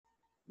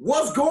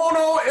What's going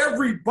on,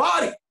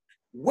 everybody?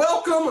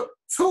 Welcome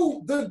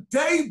to the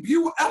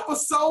debut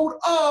episode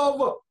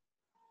of,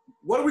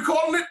 what are we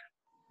calling it?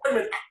 Wait a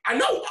minute, I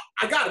know,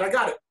 I got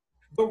it.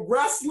 The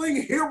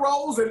Wrestling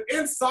Heroes and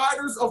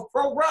Insiders of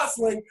Pro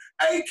Wrestling,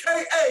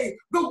 AKA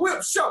The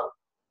Whip Show.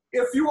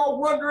 If you are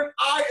wondering,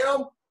 I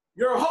am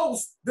your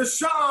host,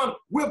 Deshaun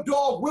Whip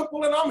Dog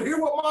Whipple, and I'm here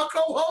with my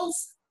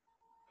co-host.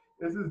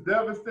 This is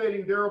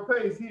Devastating Daryl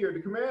Pace here at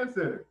the Command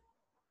Center.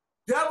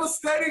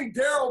 Devastating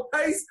Daryl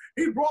Pace,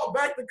 he brought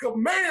back the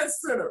Command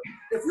Center.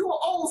 If you're an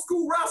old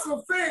school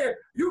wrestling fan,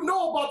 you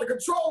know about the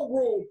control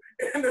room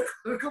and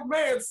the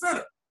Command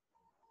Center.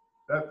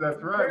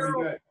 That's right. Daryl,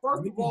 we got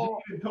first of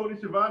all, and Tony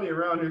Schiavone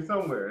around here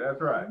somewhere.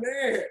 That's right.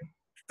 Man,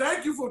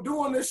 thank you for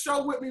doing this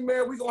show with me,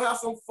 man. We're going to have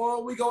some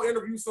fun. We're going to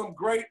interview some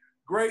great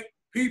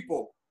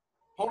people.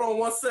 Hold on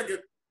one second.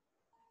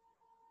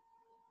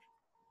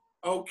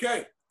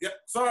 Okay. Yeah,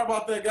 sorry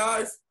about that,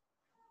 guys.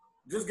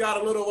 Just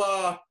got a little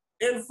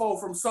info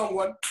from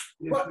someone.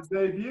 It's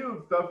the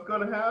debut. Stuff's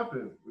going to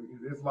happen.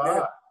 It's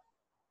live.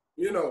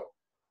 You know.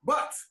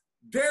 But,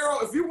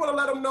 Daryl, if you want to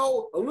let them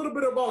know a little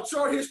bit about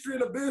your history in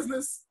the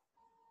business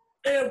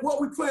and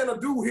what we plan to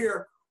do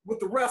here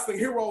with the Wrestling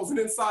Heroes and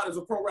Insiders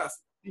of Pro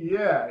Wrestling.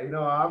 Yeah,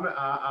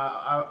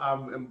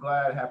 I'm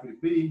glad, happy to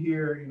be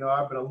here.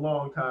 I've been a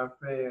long-time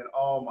fan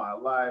all my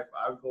life.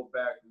 I go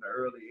back from the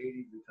early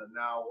 80s until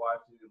now,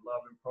 watching and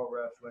loving pro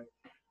wrestling.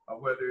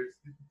 Whether it's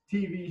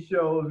TV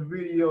shows,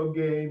 video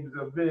games,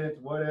 events,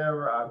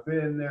 whatever, I've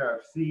been there,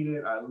 I've seen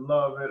it, I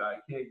love it, I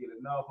can't get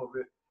enough of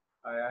it.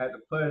 I had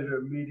the pleasure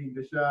of meeting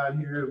Deshaun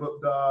here, Whip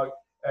Dog,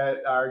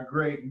 at our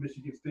great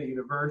Michigan State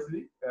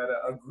University, at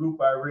a group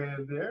I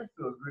ran there.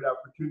 So it was a great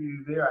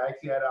opportunity there. I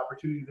actually had an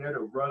opportunity there to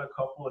run a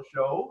couple of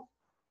shows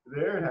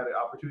there and had an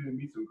opportunity to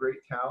meet some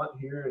great talent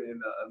here in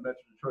the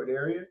Metro Detroit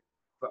area.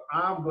 So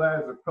I'm glad,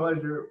 it's a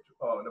pleasure.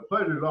 The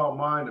pleasure is all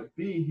mine to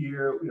be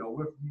here,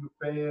 with you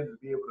fans and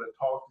be able to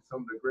talk to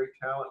some of the great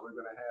talent we're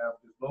going to have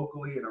just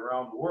locally and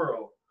around the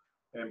world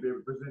and be able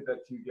to present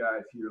that to you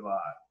guys here live.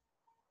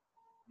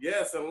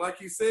 Yes, and like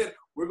you said,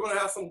 we're going to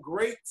have some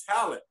great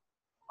talent.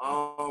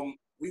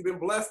 We've been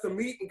blessed to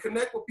meet and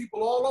connect with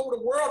people all over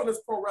the world in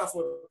this pro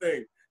wrestling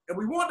thing. And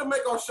we wanted to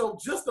make our show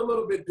just a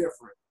little bit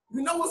different.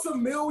 We know it's a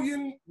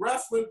million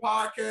wrestling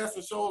podcasts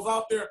and shows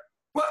out there,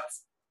 but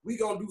we're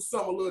going to do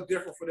something a little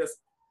different for this.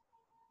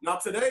 Now,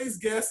 today's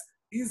guest,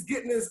 he's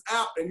getting his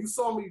app, and you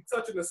saw me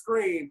touching the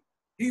screen.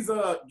 He's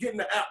getting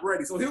the app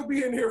ready. So he'll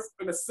be in here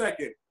in a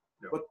second.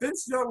 Yep. But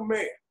this young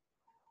man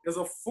is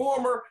a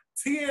former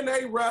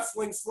TNA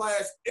wrestling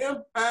 /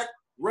 Impact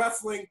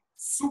Wrestling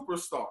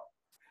superstar.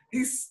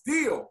 He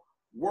still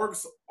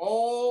works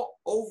all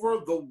over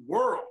the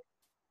world.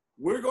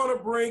 We're going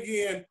to bring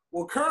in,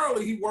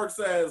 currently he works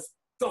as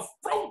the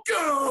Fro-Gun.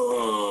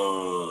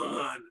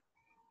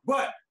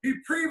 But he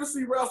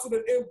previously wrestled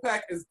in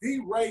Impact as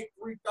D-Ray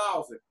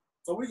 3000.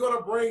 So we're going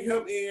to bring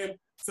him in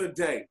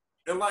today.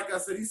 And like I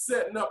said, he's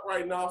setting up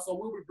right now, so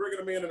we'll be bringing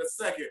him in a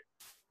second.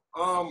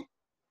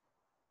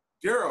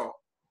 Daryl,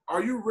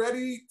 are you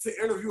ready to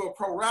interview a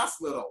pro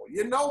wrestler, though?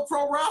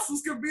 Pro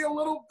wrestlers can be a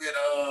little bit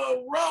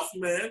rough,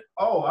 man.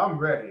 Oh, I'm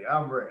ready.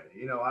 I'm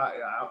ready.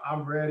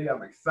 I'm ready.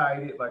 I'm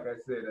excited. Like I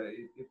said,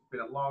 it's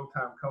been a long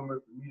time coming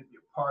for me to be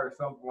a part of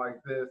something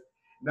like this.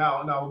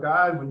 Now,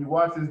 guys, when you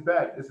watch this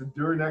back, this is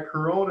during that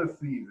Corona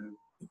season.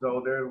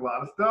 So there's a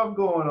lot of stuff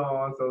going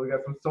on. So we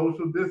got some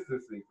social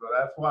distancing. So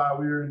that's why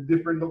we're in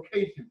different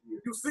locations here.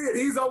 You see it.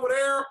 He's over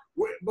there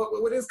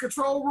with his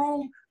control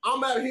room.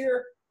 I'm out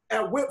here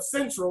at Whip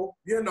Central,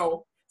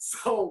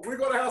 So we're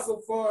going to have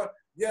some fun.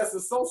 Yes,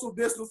 it's social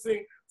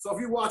distancing. So if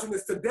you're watching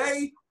this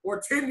today or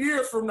 10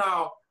 years from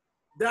now,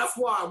 that's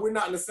why we're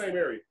not in the same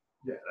area.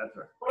 Yeah, that's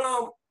right.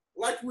 But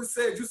like we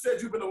said, you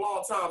said you've been a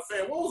long-time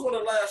fan. What was one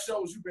of the last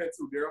shows you've been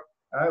to, Daryl?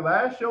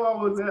 Last show I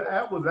was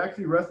at was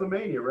actually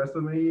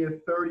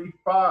WrestleMania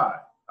 35.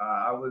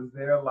 I was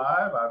there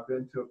live. I've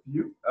been to a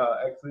few.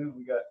 Actually,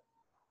 we got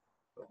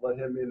to let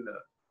him in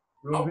the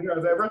room here. I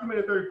was at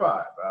WrestleMania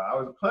 35. I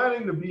was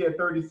planning to be at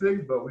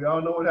 36, but we all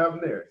know what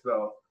happened there.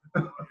 So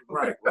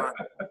Right.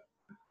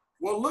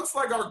 Well, it looks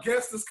like our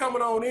guest is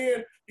coming on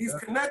in. He's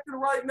connected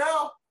right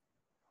now,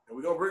 and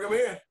we're going to bring him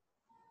in.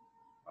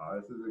 Oh,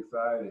 this is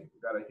exciting. We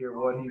got to hear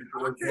what he's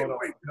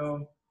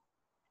doing.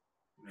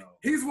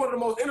 He's one of the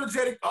most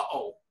energetic.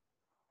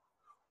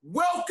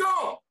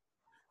 Welcome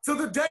to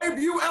the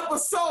debut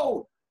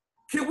episode.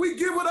 Can we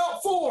give it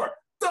up for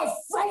the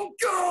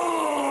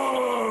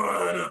Fro-Gun?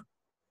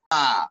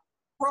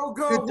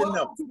 Fro-Gun,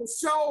 welcome to the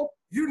show.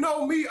 You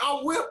know me,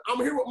 I'm Whip. I'm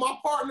here with my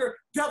partner,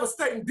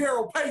 Devastating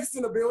Daryl Pace,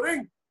 in the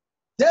building.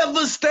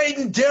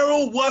 Devastating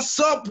Daryl, what's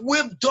up,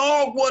 Whip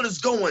Dog? What is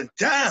going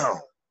down?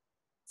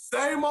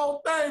 Same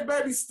old thing,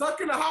 baby.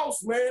 Stuck in the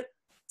house, man.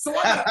 So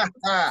I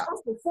got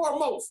first and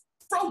foremost,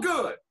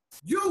 Fro-Gun,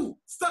 you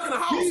stuck in the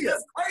house. Yeah.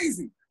 That's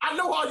crazy. I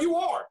know how you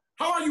are.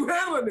 How are you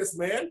handling this,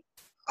 man?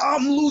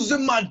 I'm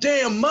losing my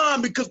damn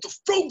mind because the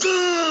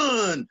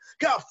Fro-Gun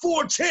got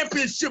 4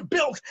 championship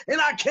belts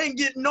and I can't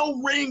get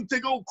no ring to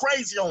go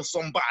crazy on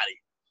somebody.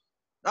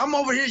 I'm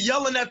over here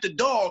yelling at the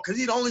dog because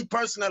he's the only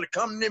person that'll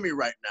come near me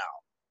right now.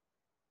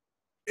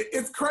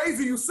 It's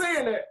crazy you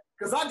saying that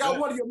because I got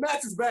one of your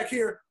matches back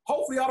here.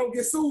 Hopefully I don't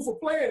get sued for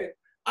playing it.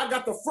 I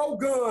got the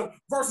Fro-Gun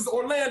versus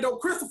Orlando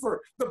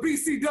Christopher, the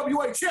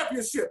BCWA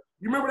championship.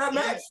 You remember that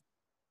match?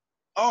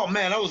 Oh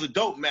man, that was a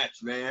dope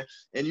match, man.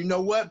 And you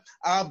know what?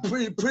 I'm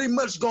pretty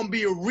much gonna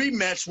be a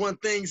rematch when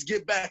things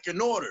get back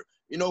in order.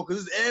 You know,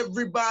 because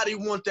everybody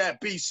want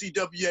that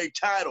BCWA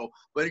title.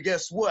 But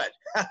guess what?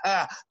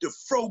 The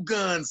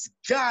Fro-Guns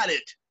got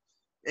it.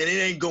 And it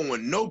ain't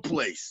going no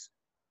place.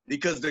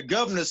 Because the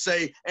governor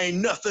say ain't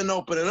nothing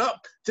opening up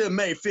till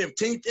May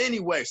 15th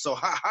anyway. So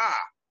ha-ha.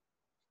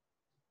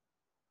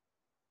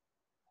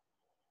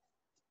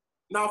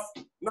 Now,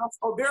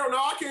 oh, Daryl, now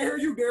I can't hear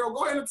you, Daryl.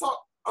 Go ahead and talk.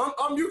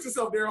 Unmute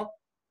yourself, Daryl.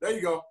 There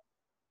you go.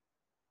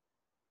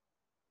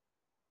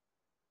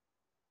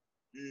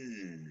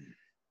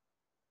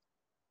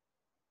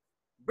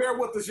 Bear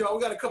with us, y'all.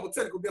 We got a couple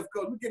technical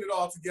difficulties. We get it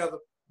all together.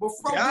 But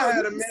I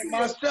had to make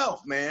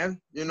myself,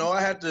 man. You know,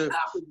 I had to.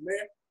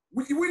 Man,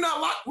 we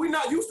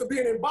not used to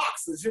being in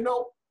boxes, you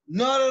know.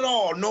 Not at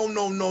all.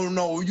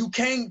 No. You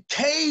can't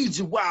cage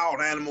a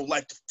wild animal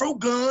like the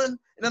Fro-Gun.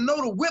 And I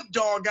know the whip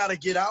dog got to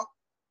get out.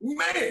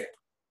 Man.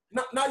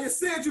 Now you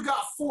said you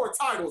got 4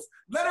 titles.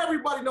 Let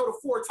everybody know the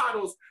 4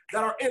 titles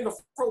that are in the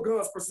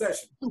Fro-Gun's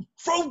possession. The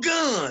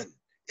Fro-Gun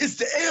is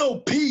the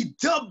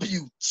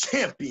LPW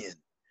champion,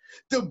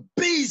 the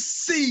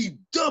BCWA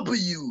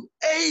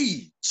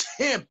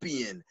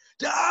champion,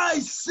 the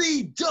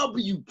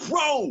ICW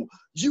Pro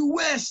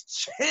US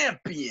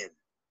champion.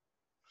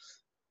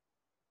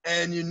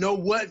 And you know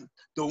what?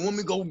 The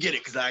woman go get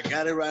it because I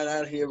got it right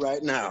out here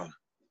right now.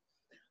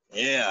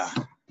 Yeah.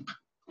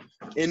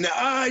 In the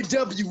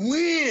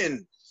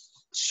IWN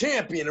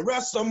champion. The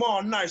rest of them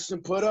all nice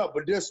and put up,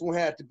 but this one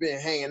had to be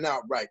hanging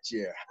out right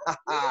here.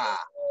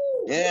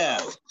 Yeah.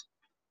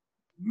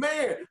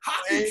 Man,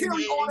 how can you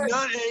carry all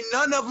that? Ain't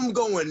none of them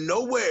going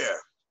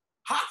nowhere.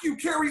 How can you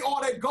carry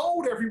all that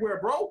gold everywhere,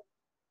 bro?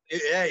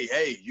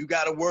 Hey, you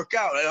got to work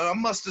out. I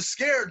must have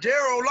scared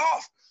Daryl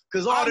off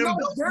because all them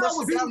belts must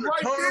have gotten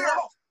right there.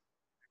 Off.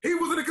 He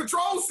was in the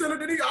control center.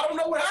 I don't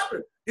know what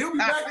happened. He'll be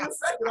back in a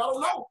second. I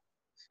don't know.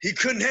 He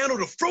couldn't handle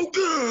the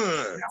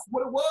Fro-Gun. That's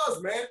what it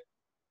was, man.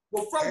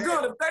 Well,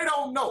 Fro-Gun, if they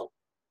don't know,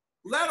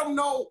 let them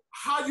know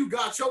how you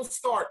got your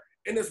start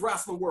in this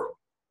wrestling world.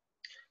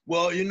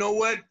 Well, you know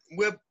what,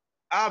 Whip?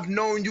 I've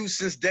known you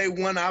since day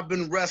one. I've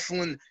been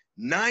wrestling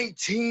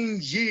 19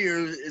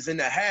 years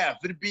and a half.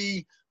 It'll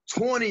be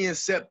 20 in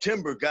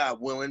September, God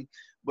willing.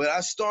 But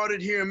I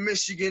started here in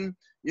Michigan,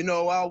 you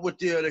know, out with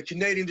the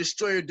Canadian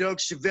Destroyer,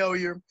 Doug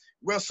Chevalier,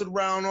 wrestled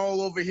around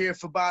all over here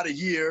for about a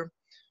year.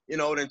 You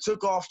know, then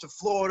took off to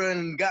Florida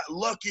and got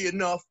lucky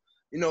enough,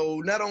 you know,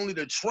 not only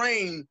to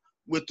train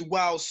with the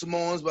Wild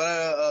Samoans,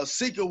 but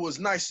Sika was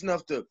nice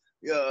enough to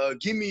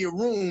give me a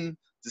room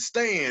to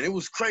stay in. It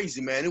was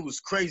crazy, man. It was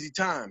crazy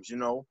times, you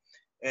know.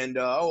 And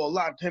a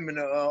lot to him. And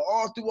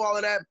all through all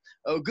of that,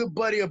 a good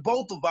buddy of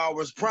both of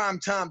ours,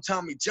 Primetime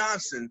Tommy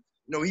Johnson,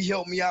 you know, he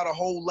helped me out a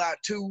whole lot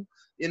too.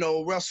 You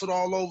know, wrestled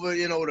all over,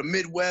 you know, the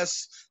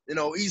Midwest, you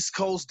know, East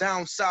Coast,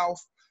 down South.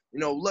 You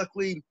know,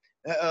 luckily,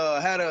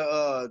 had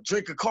a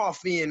drink of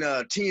coffee in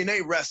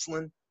TNA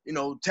wrestling, you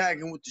know,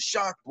 tagging with the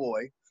Shark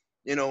Boy,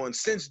 you know, and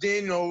since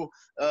then, you know,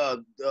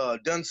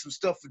 done some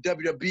stuff for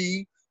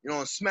WWE, you know,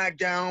 on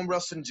SmackDown,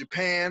 wrestling in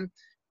Japan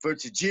for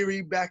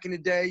Tajiri back in the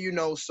day, you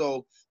know,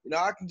 so, you know,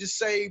 I can just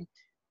say,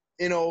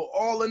 you know,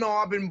 all in all,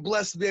 I've been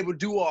blessed to be able to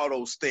do all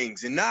those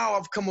things. And now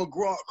I've come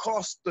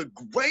across the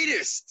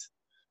greatest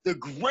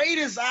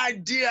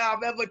idea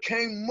I've ever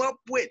came up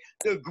with,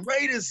 the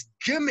greatest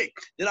gimmick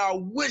that I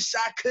wish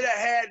I could have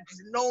had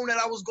known that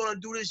I was going to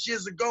do this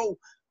years ago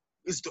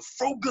is the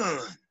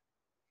Fro-Gun.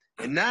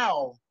 And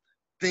now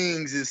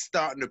things is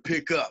starting to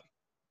pick up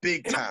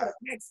big time.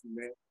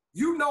 Man.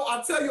 You know,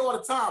 I tell you all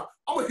the time,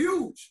 I'm a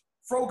huge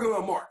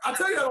Fro-Gun mark. I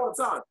tell you that all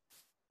the time.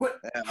 But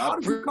how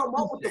did you come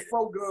up with the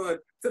Fro-Gun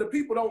to the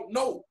people don't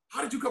know?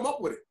 How did you come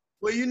up with it?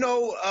 Well, you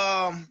know,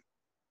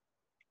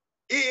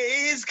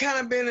 it's kind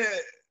of been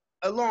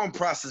a long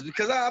process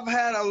because I've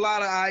had a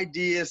lot of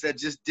ideas that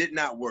just did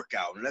not work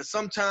out. And that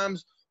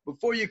sometimes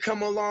before you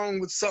come along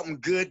with something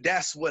good,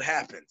 that's what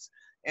happens.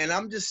 And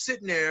I'm just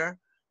sitting there,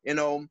 you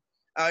know,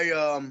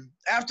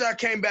 after I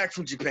came back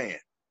from Japan,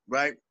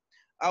 right?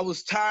 I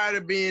was tired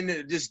of being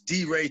this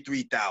D-Ray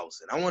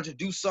 3000. I wanted to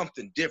do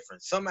something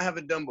different, something I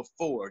haven't done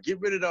before. Get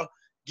rid of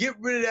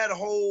that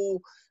whole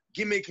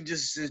gimmick and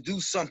just do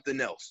something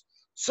else.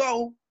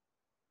 So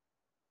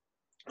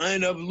I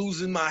ended up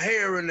losing my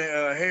hair in the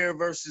hair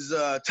versus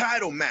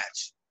title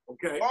match.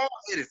 Okay. All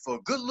hit it for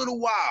a good little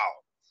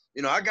while.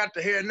 You know, I got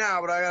the hair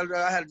now, but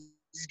I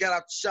just got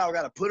out the shower,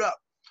 got to put up.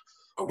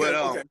 Okay. But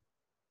okay.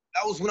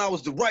 That was when I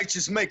was the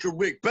Righteous Maker,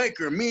 Rick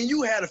Baker. Me and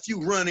you had a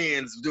few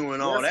run-ins doing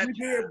all that. Yes,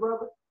 we did,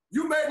 brother.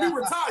 You made me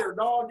retire,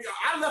 dog.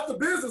 I left the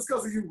business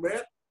because of you,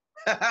 man.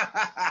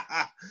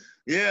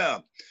 Yeah.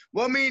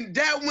 Well, I mean,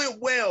 that went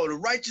well. The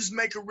Righteous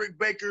Maker, Rick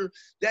Baker,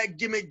 that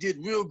gimmick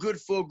did real good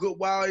for a good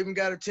while. Even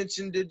got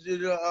attention,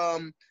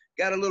 got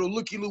got a little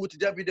looky-loo with the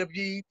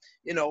WWE,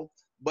 you know.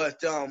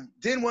 But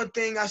then one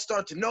thing I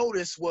started to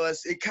notice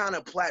was it kind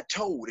of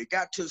plateaued. It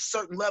got to a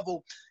certain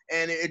level,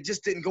 and it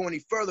just didn't go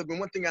any further. But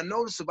one thing I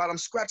noticed about it, I'm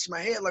scratching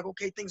my head like,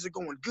 okay, things are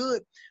going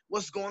good.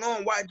 What's going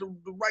on? Why the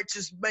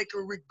righteous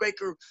maker, Rick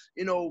Baker,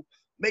 you know,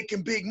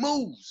 making big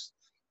moves?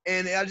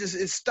 And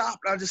it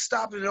stopped. I just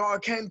stopped, and it all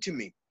came to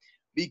me.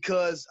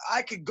 Because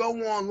I could go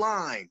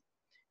online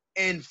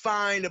and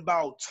find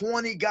about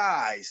 20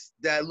 guys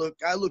that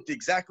I looked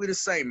exactly the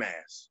same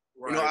as.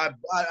 Right. You know,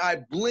 I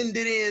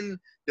blended in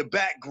the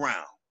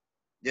background,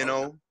 you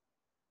know,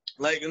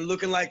 like and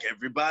looking like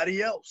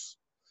everybody else.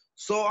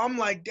 So I'm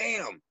like,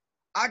 damn,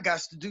 I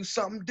got to do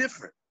something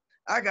different.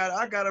 I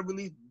gotta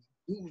really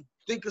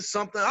think of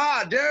something.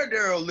 Ah, there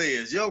Daryl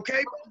is. You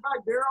okay? Hi,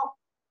 Daryl.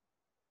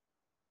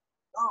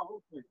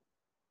 Oh, okay.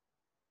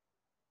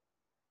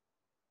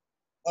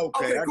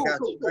 Okay, I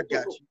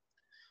got you.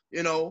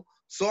 You know,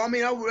 so I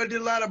mean, I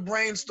did a lot of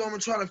brainstorming,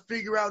 trying to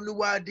figure out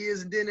new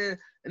ideas, and then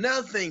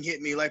another thing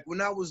hit me. Like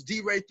when I was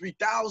D-Ray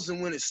 3000,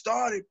 when it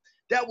started,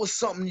 that was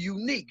something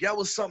unique. That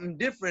was something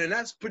different, and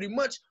that's pretty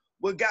much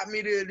what got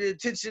me the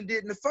attention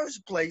did in the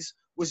first place,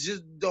 was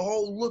just the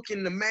whole look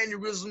and the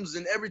mannerisms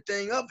and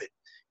everything of it.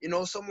 You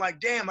know, so I'm like,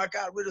 damn, I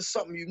got rid of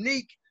something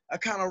unique I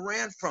kind of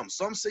ran from.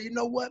 So I'm saying, you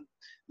know what?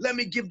 Let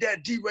me give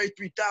that D-Ray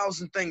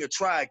 3000 thing a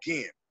try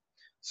again.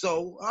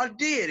 So I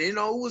did, you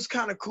know, it was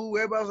kind of cool.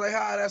 Everybody was like,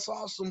 ah, that's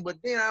awesome. But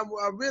then I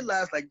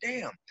realized, like,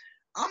 damn,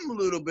 I'm a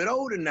little bit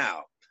older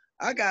now.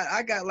 I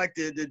got like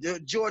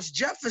the George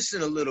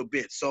Jefferson a little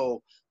bit.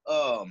 So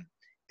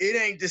it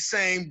ain't the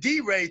same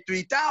D-Ray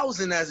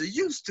 3000 as it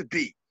used to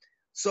be.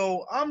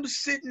 So I'm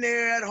sitting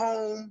there at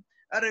home.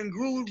 I done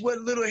grew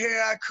what little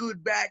hair I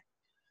could back.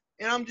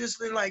 And I'm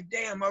just like,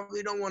 damn, I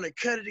really don't want to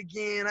cut it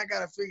again. I got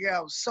to figure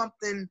out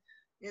something.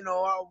 You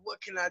know,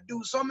 what can I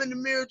do? So I'm in the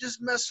mirror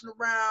just messing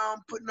around,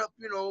 putting up,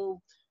 you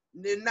know,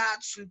 the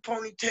knots and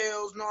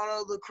ponytails and all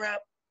that other crap.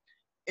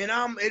 And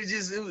it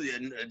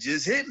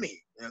just hit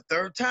me. The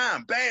third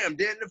time, bam,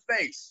 dead in the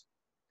face.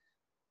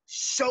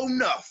 Sure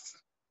enough,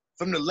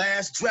 from The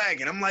Last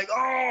Dragon. I'm like,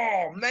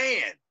 oh,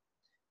 man.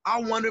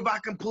 I wonder if I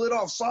can pull it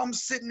off. So I'm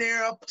sitting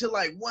there up till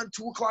like 1,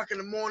 2 o'clock in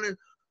the morning,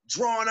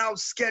 drawing out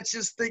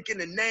sketches, thinking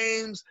the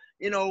names,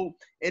 you know,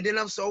 and then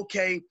I'm so,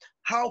 okay,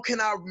 how can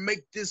I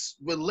make this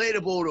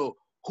relatable to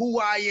who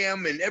I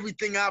am and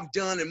everything I've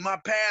done in my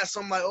past?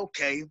 I'm like,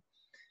 okay,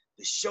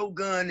 the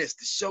Shogun is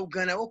the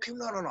Shogun. Okay,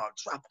 no,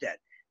 drop that.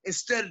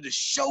 Instead of the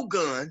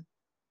Shogun,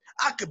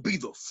 I could be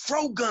the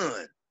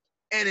Fro-Gun.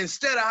 And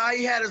instead of how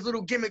he had his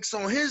little gimmicks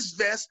on his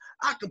vest,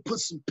 I could put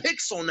some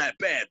pics on that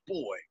bad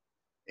boy.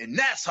 And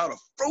that's how the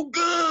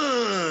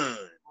Fro-Gun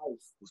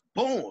was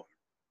born.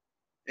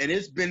 And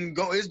it's been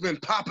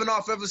popping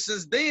off ever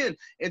since then,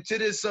 until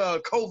this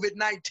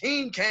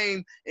COVID-19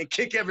 came and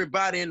kicked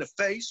everybody in the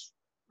face.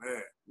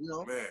 Man, you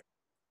know. Man.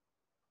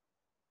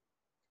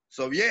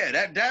 So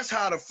yeah, that's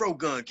how the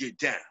Fro-Gun get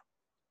down.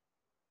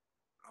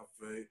 I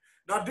feel.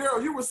 Now,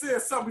 Daryl, you were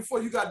saying something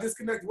before you got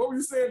disconnected. What were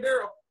you saying,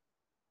 Daryl?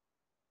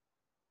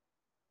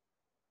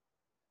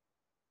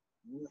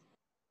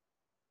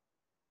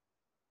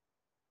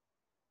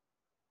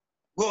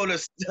 Well,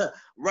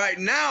 right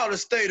now, the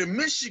state of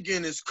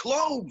Michigan is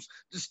closed.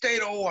 The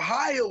state of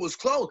Ohio is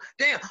closed.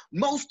 Damn,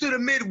 most of the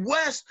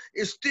Midwest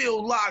is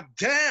still locked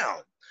down.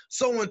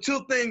 So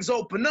until things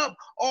open up,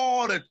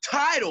 all the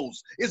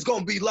titles is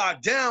going to be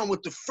locked down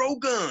with the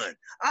Fro-Gun.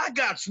 I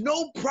got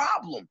no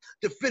problem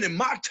defending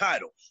my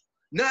titles.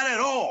 Not at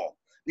all.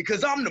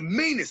 Because I'm the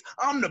meanest,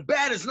 I'm the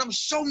baddest, and I'm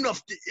sure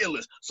enough the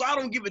illest. So I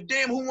don't give a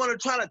damn who want to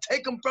try to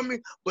take them from me.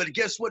 But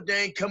guess what?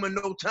 They ain't coming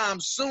no time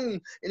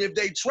soon. And if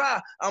they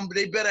try,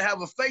 they better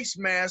have a face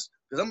mask,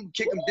 because I'm going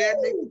to kick them dead.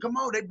 Come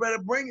on, they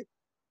better bring it.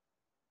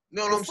 You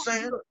know what I'm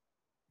saying?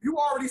 You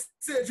already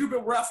said you've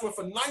been wrestling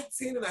for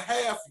 19 and a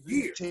half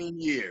years. 19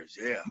 years,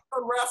 yeah. You've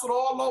been wrestled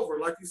all over,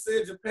 like you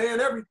said, Japan,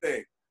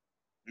 everything.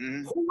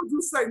 Mm-hmm. Who would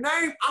you say, I'm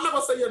not going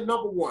to say you're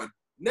number one.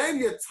 Name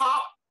your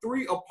top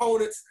 3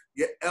 opponents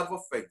you ever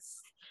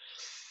faced.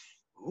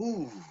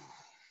 Ooh.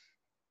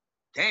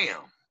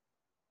 Damn.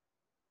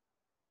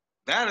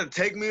 That'll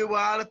take me a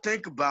while to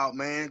think about,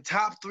 man.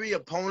 Top 3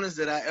 opponents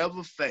that I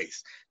ever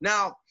faced.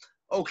 Now,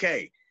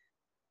 okay.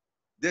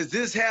 Does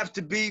this have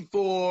to be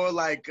for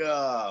like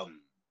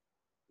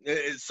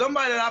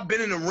somebody that I've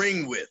been in the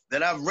ring with,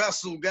 that I've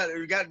wrestled, got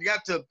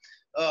to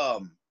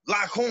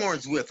lock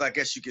horns with, I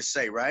guess you could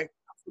say, right?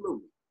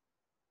 Absolutely.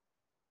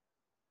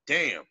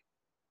 Damn.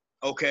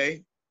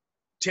 Okay.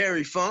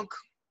 Terry Funk.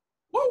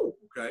 Whoa.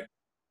 Okay.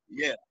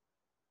 Yeah.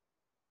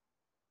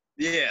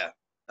 Yeah.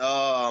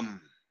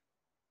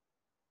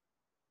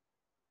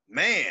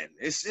 Man,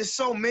 it's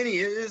so many.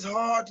 It's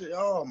hard to.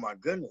 Oh my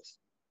goodness.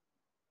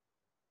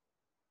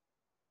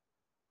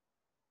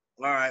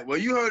 All right. Well,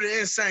 you heard of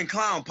Insane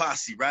Clown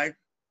Posse, right?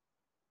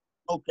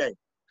 Okay.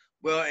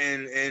 Well,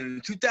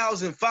 in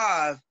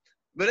 2005,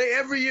 but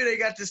every year they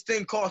got this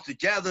thing called the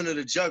Gathering of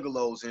the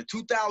Juggalos. In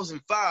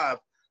 2005,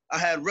 I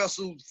had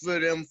wrestled for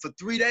them for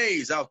 3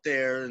 days out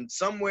there, and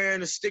somewhere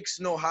in the sticks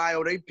in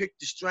Ohio, they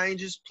picked the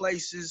strangest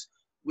places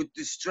with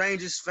the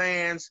strangest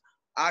fans.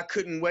 I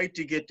couldn't wait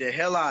to get the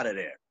hell out of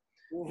there.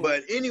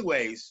 But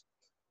anyways,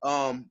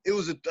 it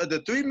was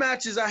the 3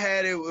 matches I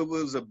had. It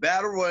was a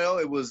battle royal.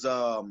 It was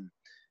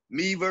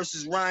me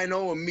versus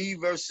Rhino and me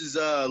versus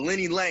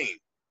Lenny Lane.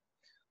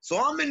 So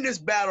I'm in this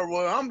battle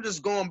royal. I'm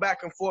just going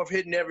back and forth,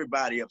 hitting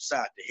everybody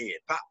upside the head.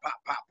 Pop, pop,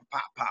 pop,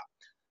 pop, pop.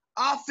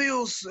 I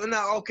feel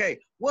now. Okay,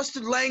 what's the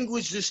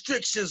language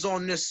restrictions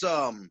on this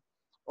on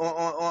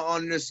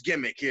this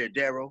gimmick here,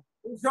 Daryl?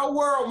 It's your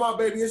world, my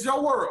baby. It's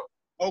your world.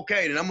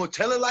 Okay, then I'm gonna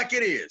tell it like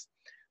it is.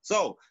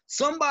 So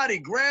somebody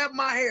grabbed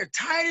my hair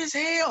tight as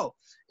hell,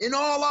 and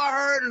all I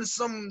heard in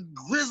some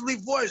grizzly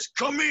voice,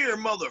 "Come here,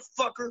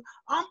 motherfucker."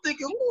 I'm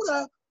thinking, who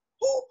got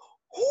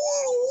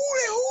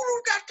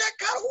that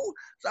kind of who?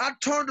 So I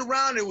turned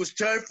around, it was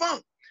Terry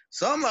Funk.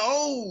 So I'm like,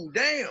 oh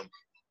damn.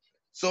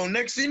 So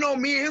next thing you know,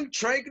 me and him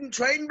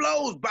trading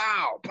blows,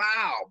 bow,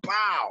 pow,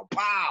 pow,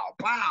 pow,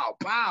 pow,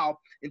 pow,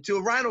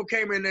 until Rhino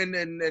came in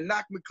and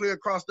knocked me clear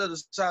across the other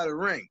side of the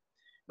ring.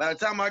 By the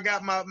time I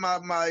got my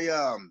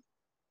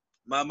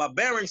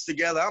bearings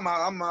together, I'm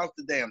out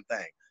the damn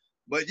thing.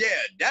 But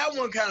yeah, that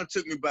one kind of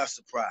took me by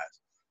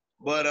surprise.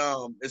 But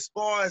as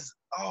far as,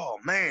 oh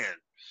man,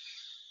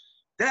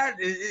 that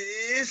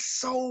is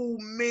so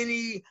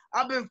many.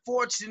 I've been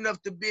fortunate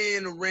enough to be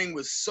in the ring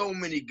with so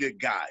many good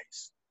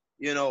guys.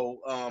 You know,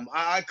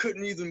 I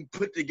couldn't even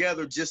put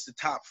together just the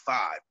top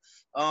 5.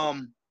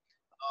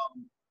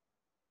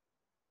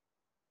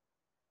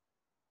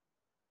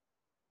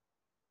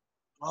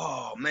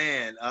 Oh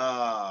man,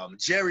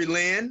 Jerry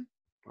Lynn,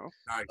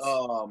 Nice.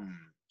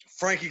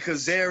 Frankie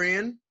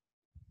Kazarian.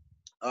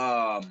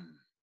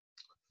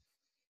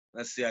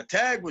 Let's see, I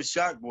tagged with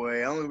Shock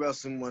Boy. I only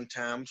wrestled him one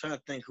time. I'm trying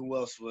to think who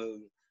else was.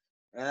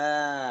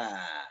 Hell,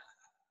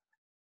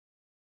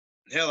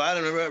 I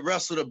done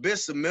wrestled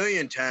Abyss a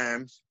million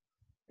times.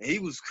 And he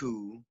was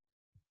cool.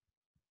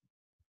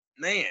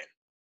 Man.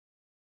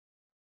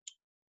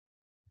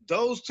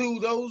 Those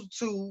two,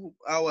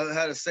 I would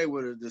have to say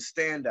were the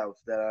standouts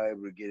that I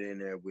ever get in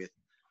there with.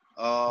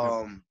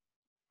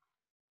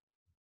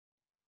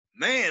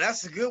 Man,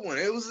 that's a good one.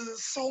 It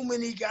was so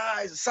many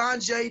guys.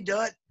 Sanjay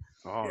Dutt.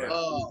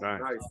 Oh,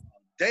 nice.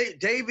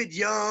 David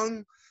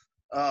Young.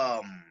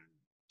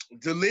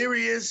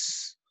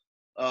 Delirious.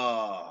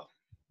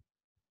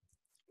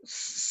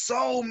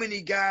 So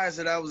many guys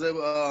that I was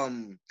able.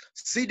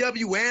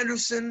 C.W.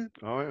 Anderson.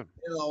 Oh yeah.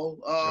 You know.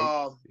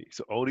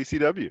 So oldie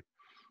CW.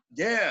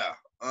 Yeah.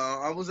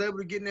 I was able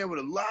to get in there with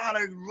a lot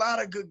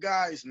of good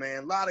guys,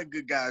 man. A lot of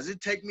good guys.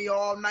 It'd take me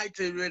all night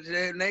to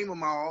name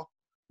them all.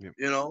 Yep.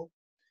 You know.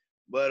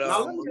 But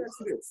now let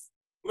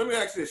me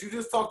ask you this. You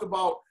just talked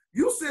about.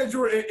 You said you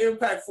were in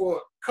Impact for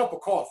a cup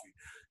of coffee.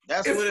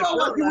 That's it what felt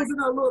like you was in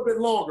there a little bit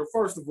longer.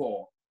 First of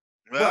all.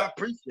 Well, I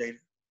appreciate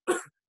it.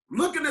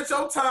 Looking at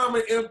your time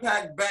in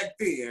Impact back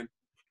then,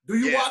 do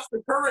you watch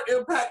the current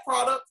Impact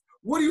product?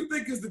 What do you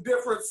think is the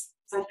difference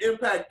from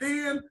Impact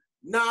then,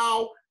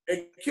 now,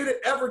 and can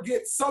it ever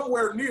get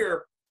somewhere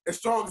near as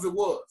strong as it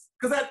was?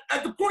 Because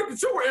at the point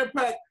that you were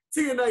Impact,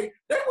 TNA,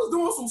 they was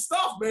doing some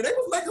stuff, man. They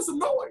was making some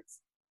noise.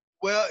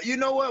 Well, you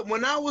know what?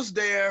 When I was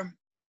there,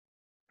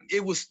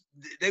 they was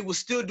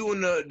still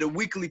doing the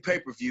weekly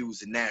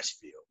pay-per-views in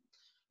Nashville.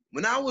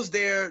 When I was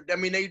there, I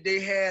mean,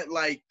 they had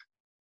like,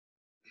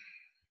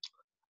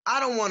 I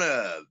don't want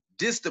to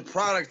diss the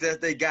product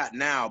that they got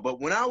now, but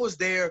when I was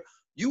there,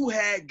 you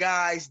had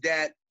guys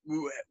that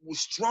were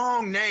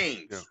strong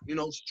names, you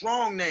know,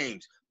 strong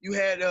names. You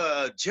had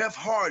Jeff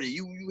Hardy.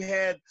 You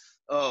had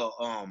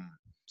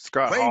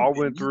Scott Hall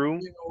went through.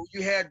 You know,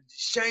 you had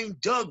Shane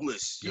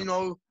Douglas. You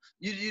know,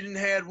 you didn't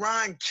had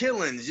Ryan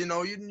Killens. You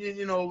know,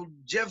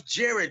 Jeff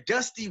Jarrett,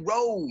 Dusty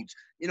Rhodes.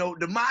 You know,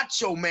 the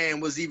Macho Man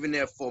was even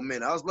there for a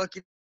minute. I was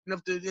lucky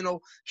enough to, you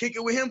know, kick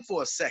it with him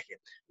for a second.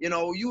 You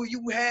know,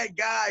 you had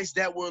guys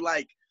that were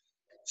like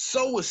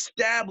so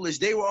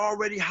established. They were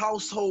already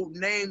household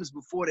names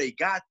before they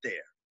got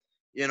there.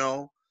 You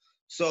know,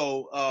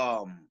 so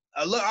I'm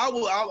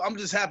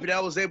just happy that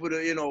I was able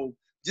to, you know,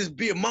 just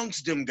be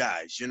amongst them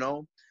guys. You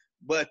know,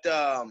 but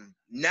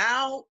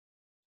now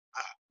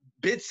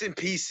bits and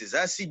pieces.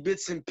 I see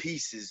bits and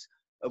pieces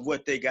of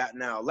what they got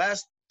now.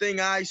 Last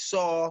thing I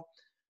saw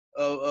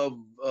of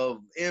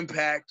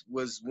Impact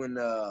was when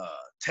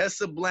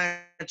Tessa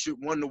Blanchard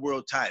won the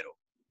world title.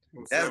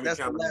 That's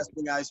the last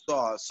thing I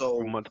saw.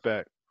 So a month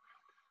back.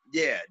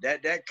 Yeah,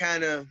 that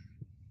kind of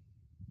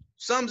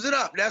sums it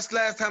up. That's the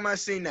last time I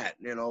seen that,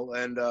 you know.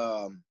 And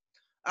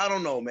I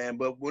don't know, man.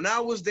 But when I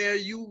was there,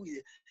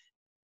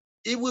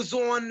 it was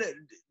on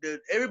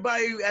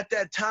everybody at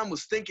that time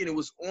was thinking it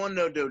was on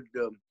the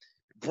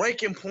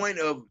breaking point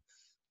of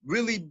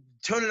really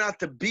turning out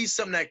to be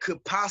something that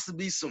could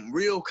possibly be some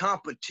real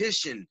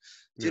competition,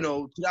 you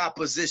know, to the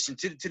opposition,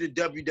 to the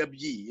WWE,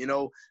 you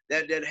know,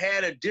 that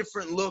had a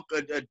different look,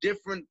 a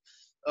different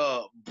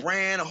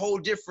brand, a whole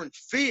different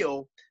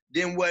feel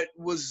than what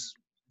was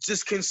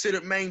just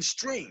considered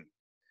mainstream,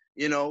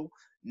 you know.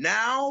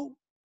 Now,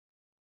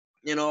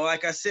 you know,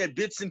 like I said,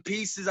 bits and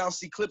pieces. I'll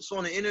see clips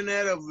on the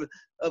internet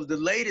of the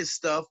latest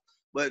stuff,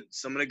 but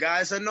some of the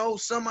guys I know,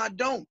 some I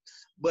don't.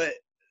 But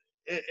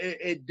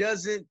it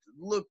doesn't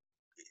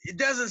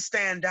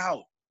stand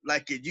out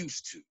like it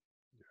used to,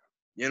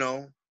 you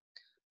know?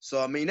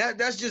 So, I mean,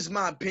 that's just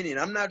my opinion.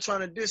 I'm not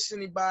trying to diss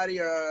anybody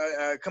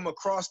or come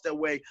across that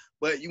way,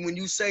 but when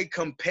you say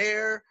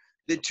compare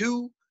the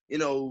two, you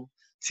know,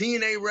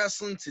 TNA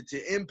wrestling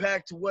to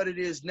Impact to what it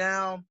is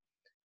now,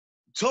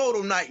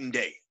 total night and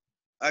day.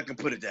 I can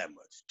put it that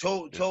much.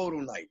 Total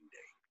night and day.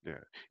 Yeah,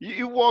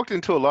 you walked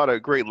into a lot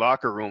of great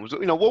locker rooms.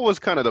 You know, what was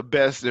kind of the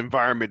best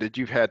environment that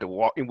you've had to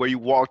walk in, where you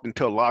walked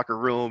into a locker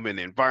room and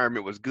the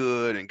environment was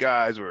good and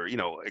guys were, you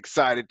know,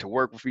 excited to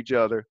work with each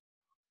other?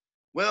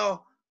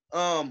 Well,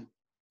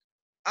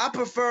 I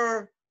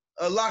prefer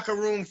a locker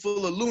room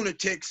full of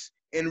lunatics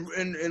and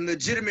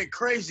legitimate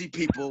crazy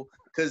people,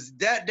 because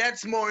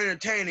that's more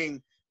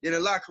entertaining than a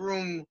locker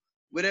room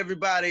with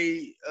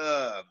everybody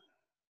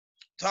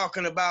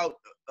talking about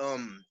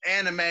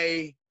anime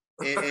and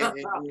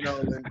you know,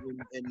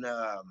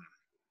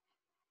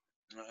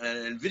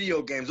 and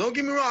video games. Don't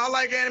get me wrong, I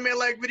like anime, I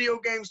like video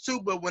games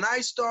too, but when I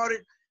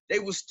started, they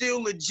were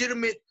still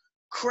legitimate,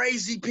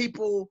 crazy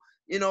people,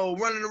 you know,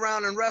 running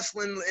around and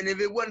wrestling, and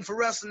if it wasn't for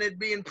wrestling, they'd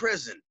be in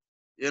prison,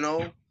 you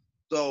know?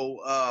 So,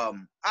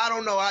 I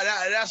don't know,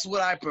 that's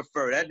what I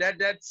prefer.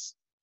 That's,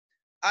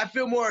 I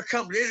feel more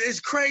comfortable. It's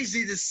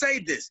crazy to say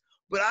this,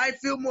 but I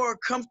feel more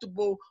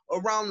comfortable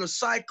around the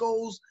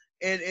psychos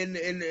and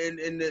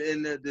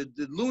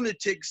the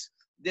lunatics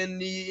than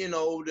the, you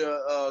know,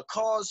 the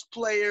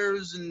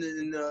cosplayers and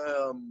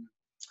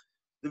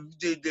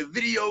the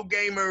video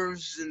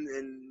gamers and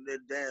the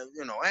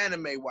you know,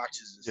 anime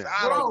watchers and stuff.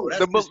 I don't know.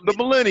 The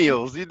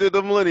millennials. You did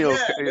the millennials.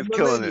 Yeah, is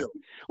killing it.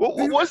 Do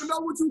you even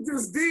know what you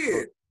just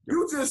did?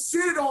 You just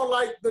shitted on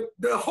like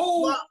the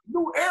whole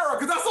new era,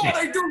 because that's all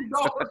they do,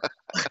 dog.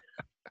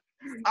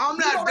 I'm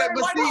not that,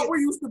 but like see, how we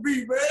used to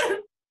be,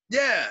 man.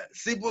 Yeah,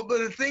 see, but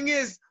the thing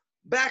is,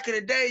 back in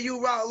the day, you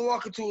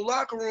walk into a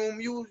locker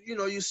room, you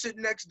know, you sit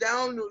next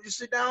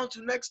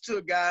to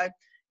a guy,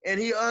 and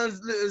he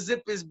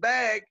unzip his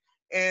bag,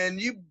 and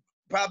you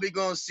probably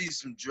gonna see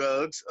some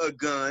drugs, a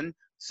gun,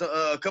 so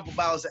a couple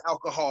bottles of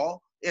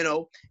alcohol, you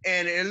know,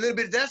 and a little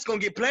bit of that's gonna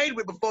get played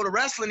with before the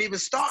wrestling even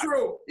starts,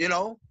 you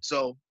know.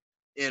 So,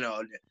 you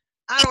know,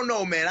 I don't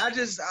know, man.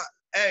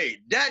 Hey,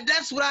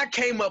 that's what I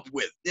came up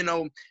with, you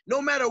know.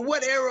 No matter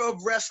what era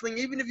of wrestling,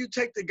 even if you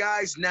take the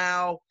guys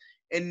now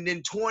and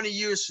then 20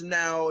 years from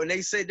now, and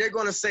they're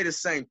gonna say the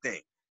same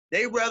thing.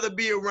 They'd rather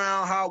be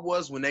around how it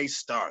was when they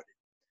started,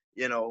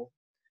 you know.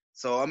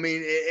 So I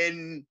mean,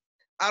 and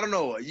I don't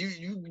know,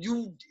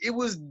 it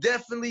was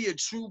definitely a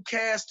true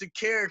cast of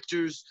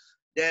characters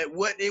that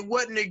it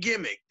wasn't a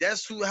gimmick.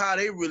 That's how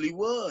they really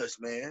was,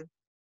 man.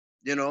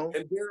 You know.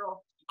 And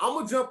Daryl, I'm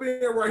gonna jump in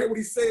right here. What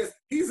he says,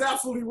 he's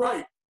absolutely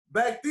right.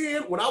 Back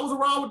then, when I was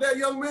around with that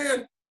young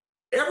man,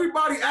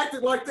 everybody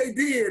acted like they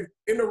did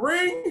in the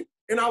ring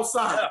and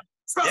outside. Yeah.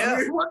 Trust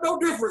me, it wasn't no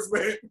difference,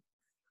 man.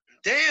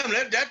 Damn,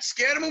 that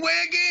scared him away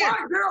again. All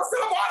right, Daryl,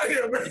 send him out of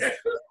here, man.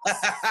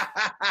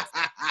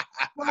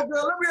 But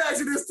let me ask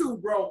you this too,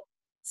 bro.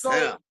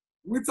 So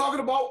we're talking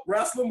about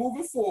wrestling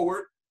moving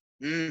forward.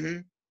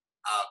 Mm-hmm.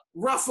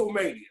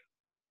 WrestleMania.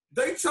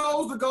 They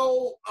chose to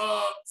go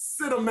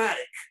cinematic,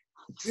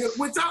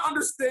 which I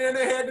understand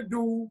they had to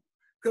do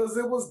because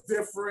it was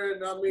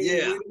different. I mean, we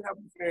didn't have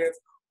fans.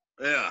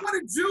 Yeah. What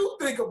did you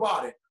think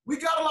about it? We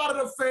got a lot of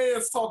the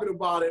fans talking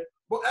about it,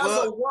 but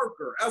as a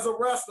worker, as a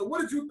wrestler, what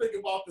did you think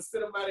about the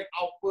cinematic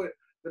output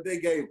that they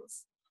gave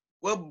us?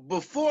 Well,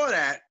 before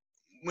that,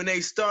 when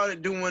they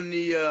started doing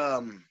the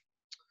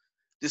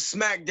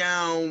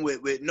SmackDown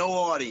with no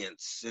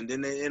audience, and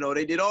then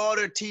they did all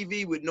their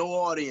TV with no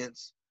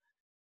audience,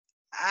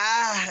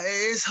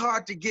 it's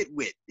hard to get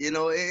with. You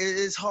know,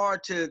 it's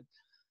hard to.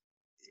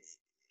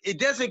 It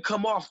doesn't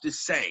come off the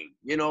same,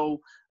 you know.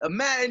 And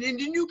then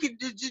you could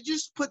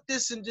just put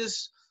this in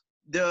just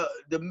the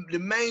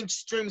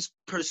mainstream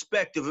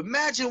perspective.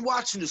 Imagine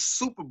watching the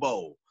Super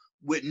Bowl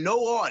with no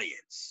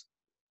audience.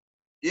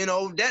 You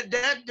know, that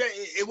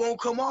it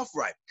won't come off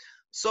right.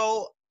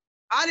 So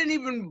I didn't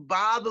even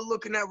bother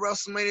looking at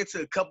WrestleMania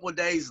till a couple of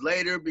days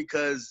later,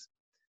 because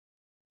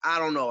I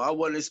don't know, I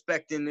wasn't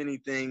expecting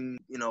anything,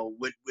 you know,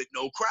 with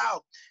no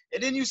crowd.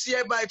 And then you see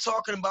everybody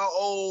talking about,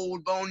 oh,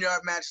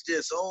 Boneyard match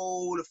this,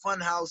 oh, the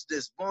Funhouse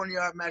this,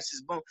 Boneyard match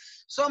this,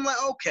 So I'm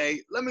like,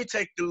 okay, let me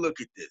take a look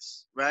at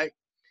this, right?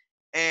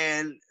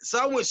 And so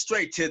I went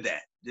straight to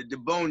that, the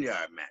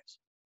Boneyard match.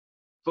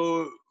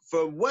 For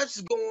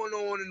what's going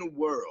on in the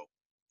world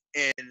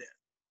and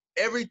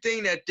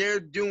everything that they're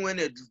doing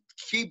to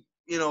keep,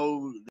 you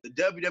know, the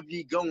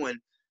WWE going,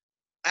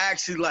 I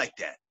actually like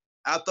that.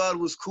 I thought it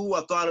was cool.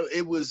 I thought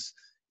it was,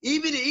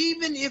 even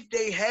if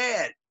they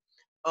had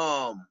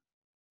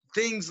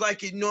things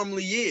like it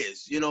normally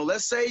is, you know,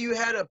 let's say you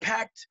had a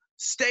packed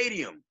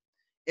stadium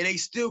and they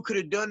still could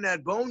have done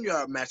that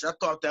Boneyard match. I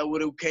thought that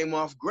would have came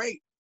off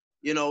great.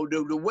 You know,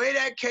 the way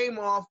that came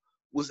off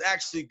was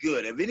actually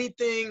good. If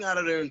anything, out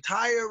of the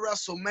entire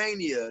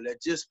WrestleMania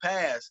that just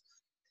passed,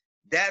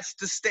 that's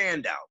the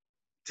standout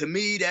to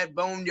me, that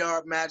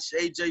Boneyard match,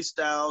 AJ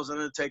Styles,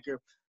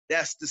 Undertaker,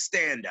 that's the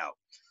standout.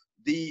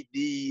 The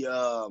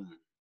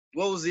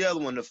what was the other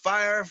one? The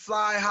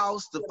Firefly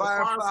House, the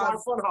Firefly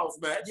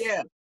Funhouse match.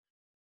 Yeah.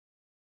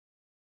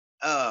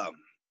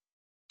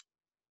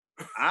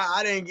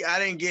 I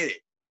didn't get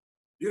it.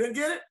 You didn't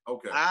get it?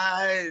 Okay.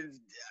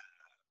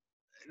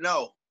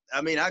 No.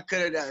 I mean, I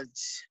could have.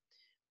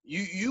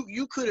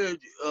 You could have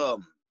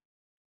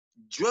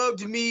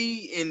drugged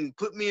me and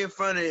put me in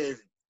front of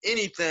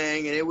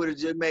anything, and it would have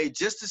just made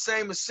just the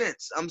same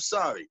sense. I'm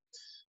sorry.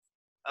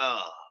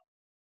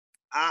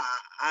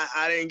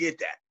 I didn't get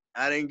that.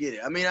 I didn't get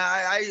it. I mean,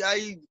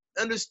 I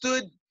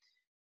understood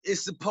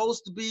it's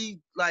supposed to be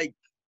like,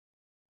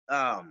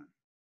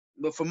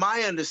 but from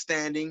my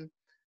understanding,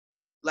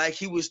 like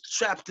he was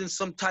trapped in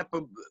some type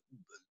of,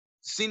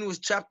 Cena was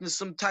trapped in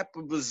some type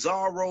of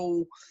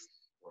bizarro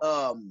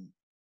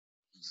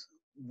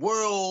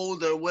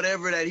world or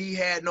whatever that he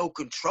had no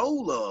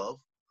control of.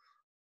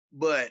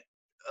 But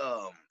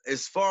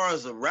as far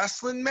as a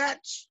wrestling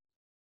match,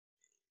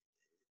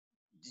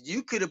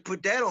 you could have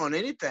put that on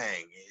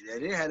anything.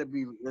 It didn't have to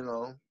be,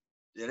 it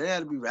didn't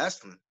have to be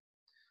wrestling,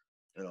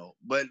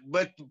 But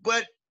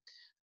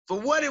for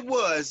what it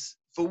was,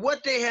 for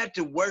what they had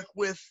to work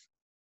with,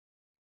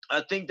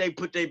 I think they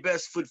put their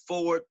best foot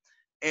forward.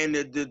 And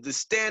the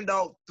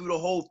standout through the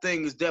whole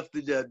thing is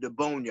definitely the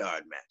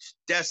Boneyard match.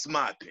 That's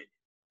my opinion.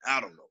 I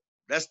don't know.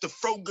 That's the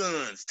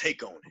Fro-Gun's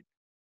take on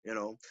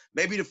it.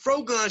 Maybe the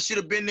Fro-Gun should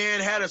have been there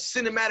and had a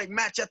cinematic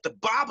match at the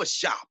barber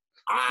shop.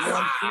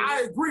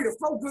 I agree. The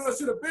Fro-Gun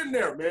should have been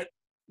there, man.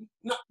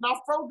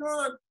 Now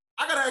Fro-Gun,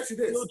 I gotta ask you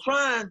this. Still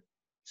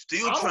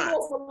trying.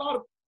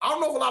 I don't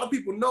know if a lot of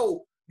people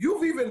know.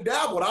 You've even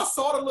dabbled. I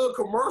saw the little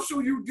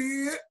commercial you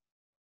did.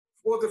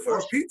 Was it for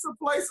a pizza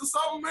place or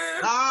something,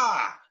 man?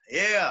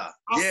 Yeah.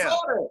 I saw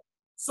that.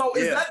 So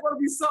is that going to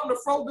be something the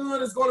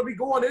Fro-Gun is going to be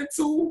going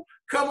into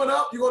coming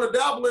up? You're going to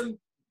dabble in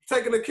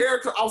taking the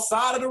character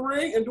outside of the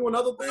ring and doing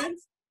other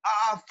things?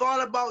 I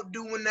thought about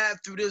doing that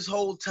through this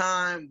whole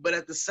time, but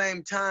at the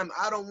same time,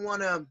 I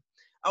want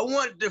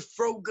the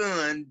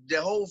Fro-Gun,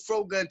 the whole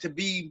Fro-Gun to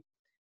be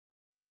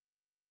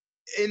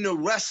in the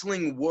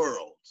wrestling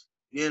world,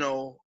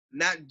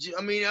 Not,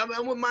 I mean, I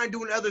wouldn't mind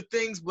doing other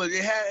things, but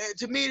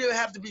to me, it would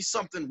have to be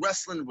something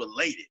wrestling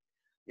related.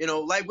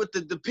 Like with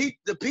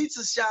the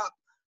pizza shop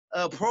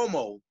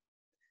promo.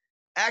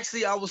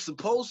 Actually, I was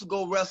supposed to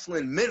go wrestle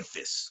in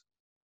Memphis.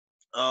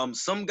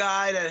 Some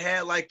guy that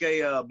had like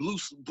a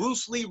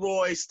Bruce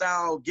Leroy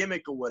style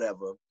gimmick or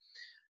whatever.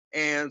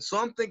 And so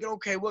I'm thinking,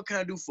 okay, what can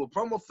I do for a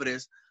promo for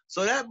this?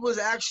 So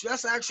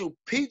that's actual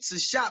pizza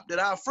shop that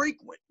I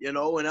frequent, and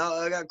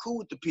I got cool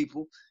with the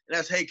people. And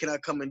that's, hey, can I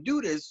come and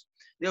do this?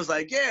 It was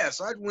like, yeah.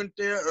 So I went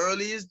there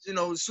early, as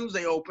soon as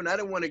they opened. I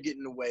didn't want to get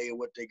in the way of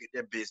what they get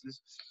their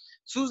business.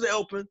 As soon as they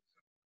opened,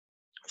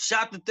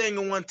 shot the thing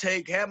in one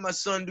take, had my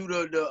son do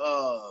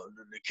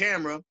the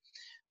camera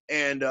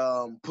and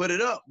put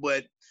it up.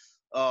 But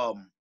all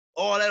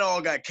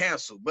that got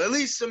canceled. But at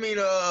least,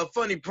 a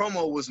funny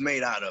promo was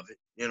made out of it,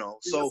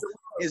 So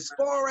as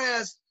far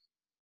as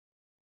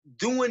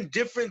doing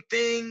different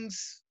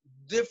things,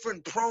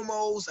 different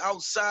promos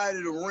outside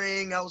of the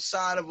ring,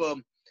 outside of a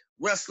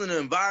wrestling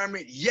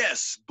environment,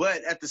 yes,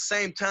 but at the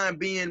same time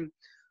being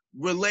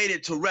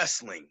related to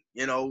wrestling,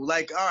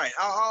 like, all right,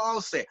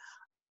 I'll say,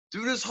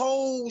 through this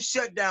whole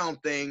shutdown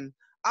thing,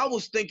 I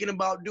was thinking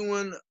about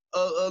doing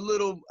a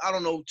little,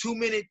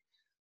 2-minute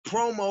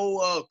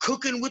promo,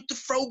 cooking with the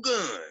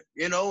Fro-Gun,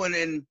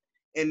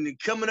 and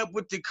coming up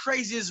with the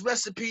craziest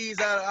recipes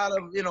out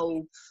of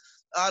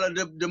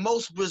the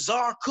most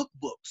bizarre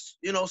cookbooks,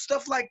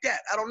 stuff like that.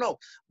 I don't know.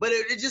 But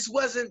it just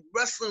wasn't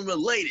wrestling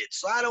related.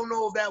 So I don't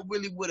know if that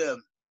really would have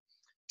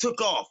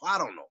took off. I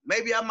don't know.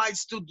 Maybe I might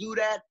still do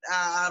that.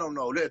 I don't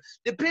know.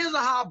 Depends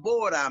on how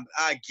bored I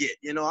get.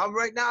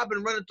 Right now I've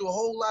been running through a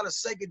whole lot of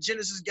Sega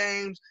Genesis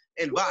games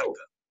and vodka.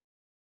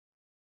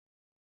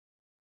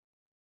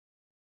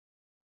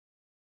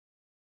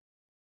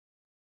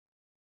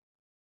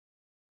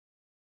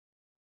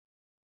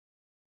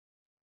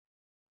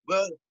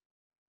 Well,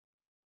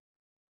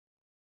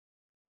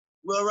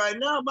 right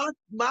now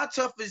my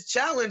toughest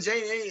challenge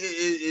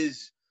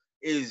is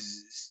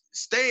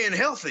staying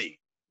healthy.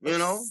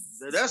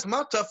 That's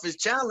my toughest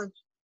challenge.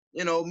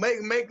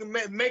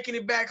 Making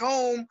it back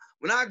home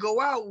when I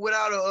go out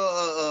without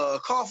a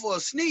cough or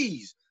a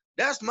sneeze.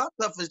 That's my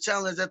toughest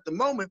challenge at the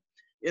moment.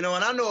 And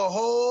I know a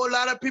whole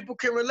lot of people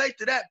can relate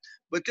to that.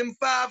 But them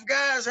 5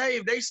 guys, hey,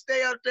 if they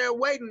stay out there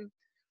waiting,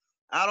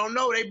 I don't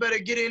know. They better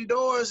get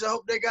indoors. I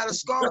hope they got a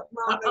scarf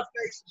around their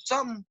face or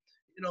something.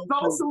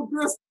 Social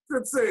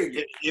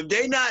distancing. If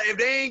they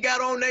ain't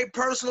got on their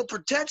personal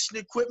protection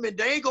equipment,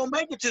 they ain't gonna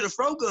make it to the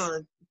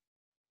Fro-Gun.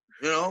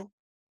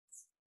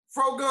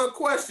 Fro-Gun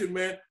question,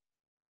 man.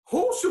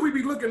 Who should we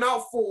be looking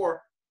out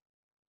for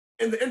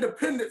in the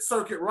independent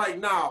circuit right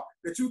now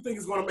that you think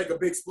is going to make a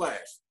big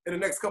splash in the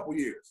next couple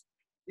years?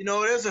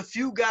 There's a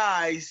few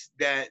guys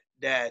that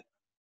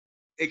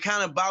it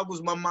kind of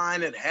boggles my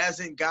mind that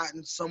hasn't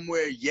gotten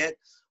somewhere yet.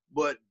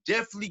 but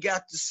definitely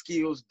got the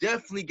skills,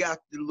 definitely got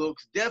the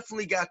looks,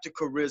 definitely got the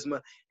charisma.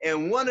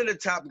 And one of the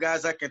top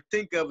guys I can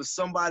think of is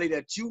somebody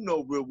that you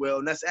know real well,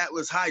 and that's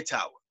Atlas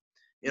Hightower.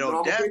 You know, I'm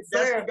a big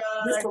That's fan. the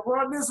guy. Mr.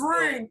 Run This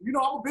Ring. You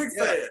know, I'm a big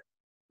fan.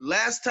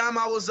 Last time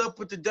I was up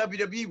with the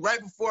WWE,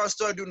 right before I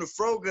started doing the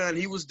Fro-Gun,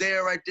 he was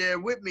there right there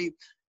with me.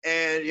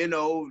 And, you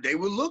know, they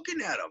were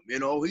looking at him. You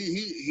know,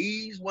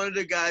 he's one of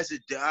the guys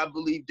that I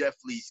believe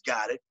definitely he's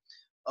got it.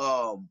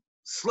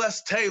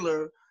 Sless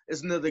Taylor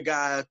is another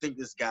guy I think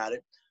that's got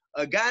it.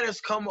 A guy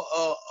that's come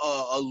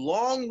a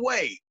long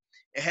way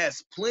and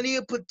has plenty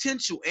of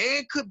potential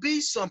and could be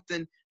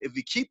something if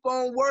he keep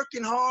on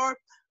working hard.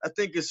 I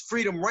think it's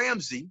Freedom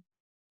Ramsey.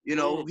 You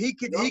know, he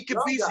could be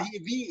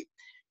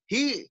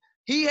if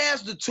he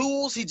has the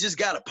tools, he just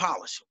gotta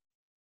polish them.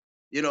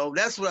 You know,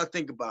 that's what I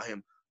think about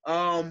him.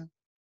 Man,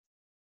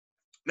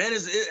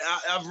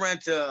 I've ran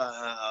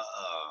to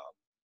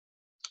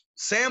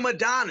Sam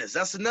Adonis.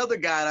 That's another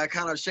guy that I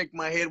kind of shake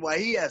my head why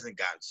he hasn't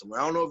gotten somewhere.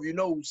 I don't know if you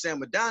know who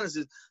Sam Adonis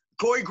is.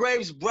 Corey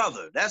Graves'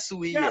 brother. That's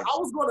who he is. Yeah, I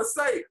was going to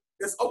say,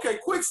 okay,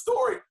 quick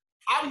story.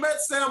 I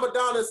met Sam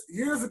Adonis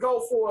years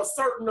ago for a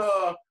certain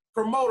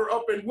promoter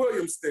up in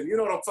Williamston. You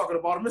know what I'm talking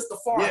about, Mr.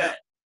 Farhat.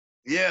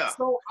 Yeah.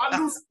 So I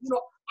knew, you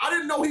know, I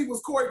didn't know he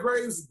was Corey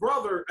Graves'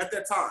 brother at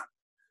that time.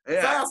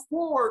 Yeah. Fast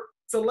forward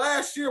to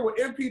last year with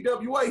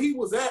MPWA, he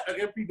was at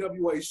an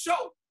MPWA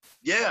show.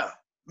 Yeah.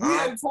 We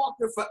hadn't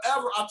talked in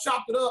forever. I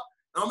chopped it up.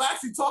 And I'm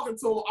actually talking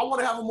to him. I want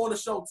to have him on the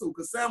show too,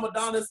 because Sam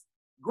Adonis,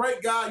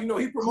 great guy. You know,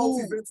 he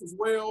promotes events as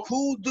well.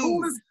 Cool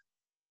dude.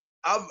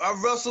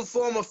 I've wrestled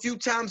for him a few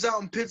times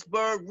out in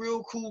Pittsburgh.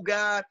 Real cool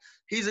guy.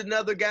 He's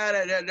another guy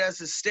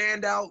that's a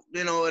standout.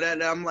 You know,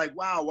 that I'm like,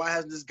 wow, why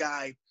hasn't this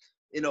guy,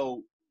 you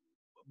know,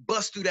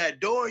 bust through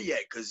that door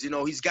yet? Because, you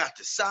know, he's got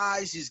the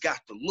size, he's got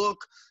the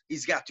look,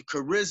 he's got the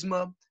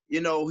charisma.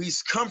 You know,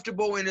 he's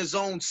comfortable in his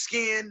own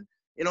skin.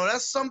 You know,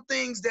 that's some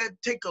things that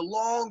take a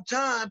long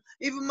time,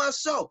 even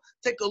myself,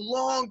 take a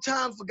long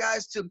time for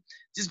guys to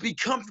just be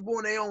comfortable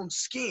in their own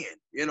skin.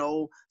 You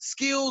know,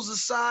 skills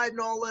aside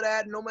and all of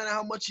that, no matter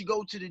how much you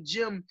go to the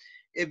gym,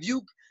 if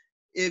you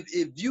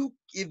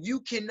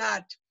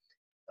cannot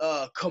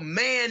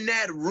command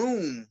that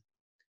room,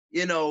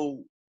 you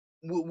know,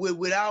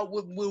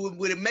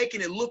 with it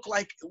making it look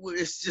like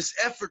it's just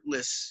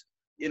effortless.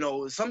 You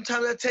know,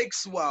 sometimes that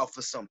takes a while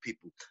for some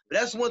people. But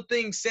that's one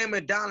thing Sam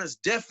Adonis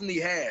definitely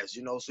has,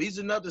 you know. So he's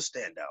another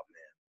standout,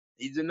 man.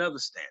 He's another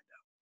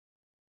standout.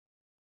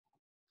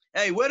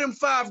 Hey, where them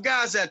 5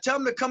 guys at? Tell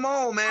them to come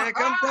on, man.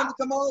 Come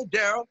on,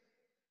 Daryl.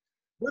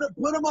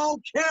 Put them on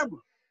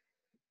camera.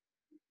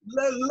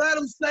 Let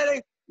them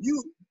say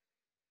you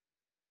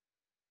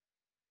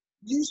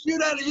sure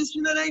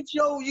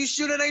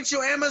that ain't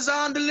your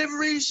Amazon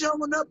delivery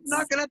showing up,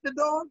 knocking at the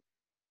door?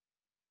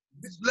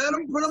 Let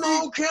them put them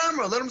on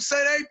camera. Let them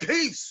say they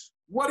peace.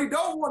 What he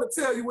don't want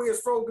to tell you is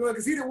Fro-Gun,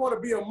 because he didn't want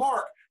to be a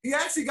mark. He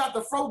actually got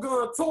the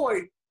Fro-Gun toy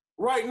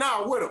right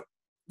now with him.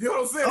 You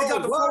know what I'm saying? He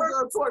got the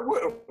Fro-Gun toy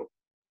with him.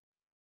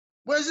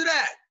 Where's it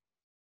at?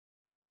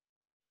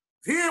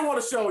 He didn't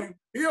want to show you.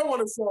 He don't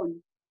want to show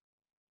you.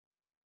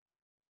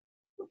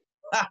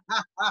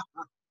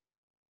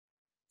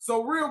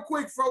 So real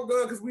quick,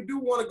 Fro-Gun, because we do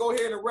want to go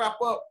ahead and wrap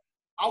up,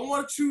 I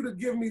want you to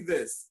give me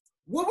this.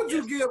 What would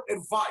you give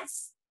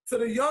advice to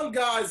the young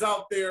guys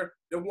out there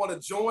that want to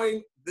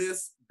join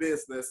this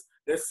business,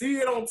 that see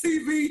it on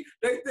TV,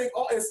 they think,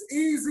 oh, it's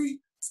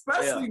easy,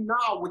 especially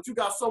now when you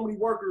got so many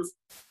workers,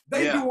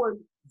 they doing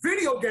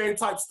video game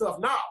type stuff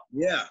now.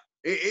 Yeah.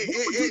 What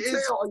would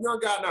you tell a young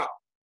guy now?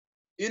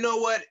 You know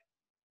what?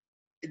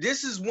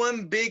 This is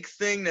one big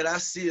thing that I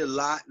see a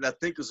lot, and I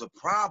think is a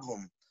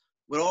problem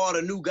with all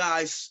the new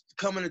guys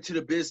coming into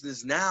the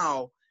business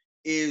now,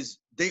 is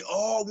they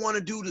all want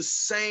to do the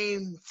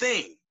same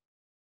thing.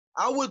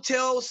 I would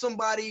tell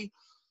somebody,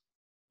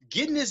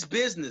 get in this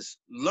business,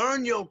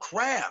 learn your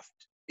craft,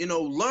 you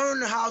know,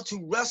 learn how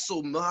to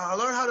wrestle,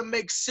 learn how to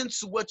make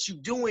sense of what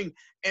you're doing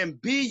and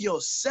be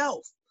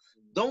yourself.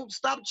 Don't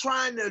stop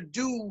trying to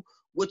do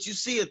what you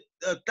see a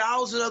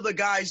 1,000 other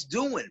guys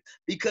doing,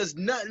 because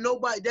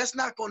nobody, that's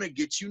not going to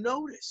get you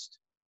noticed.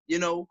 You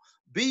know,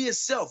 be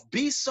yourself,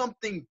 be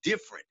something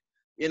different.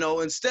 You know,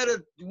 instead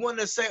of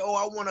wanting to say, oh,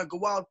 I want to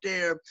go out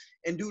there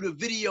and do the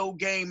video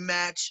game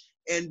match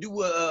and do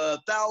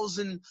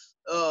 1,000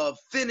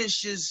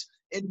 finishes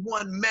in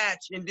one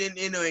match and then,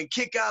 you know, and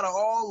kick out of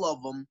all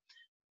of them,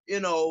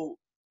 you know,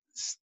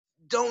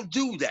 don't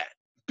do that.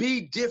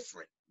 Be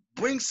different.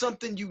 Bring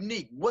something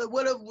unique. What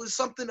was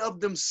something of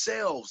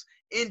themselves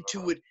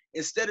into it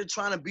instead of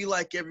trying to be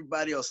like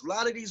everybody else. A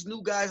lot of these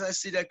new guys I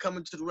see that come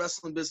into the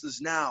wrestling business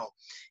now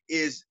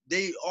is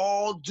they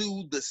all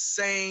do the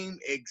same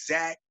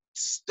exact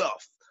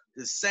stuff,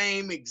 the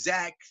same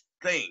exact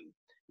thing.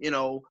 You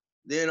know,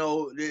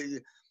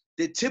 the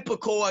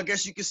typical, I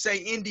guess you could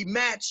say, indie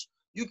match.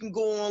 You can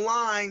go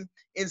online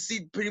and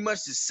see pretty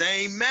much the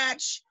same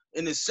match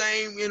and the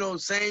same, you know,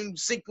 same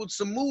sequence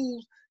of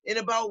moves in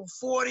about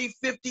 40,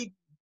 50,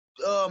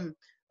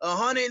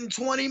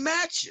 120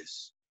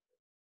 matches,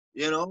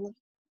 you know?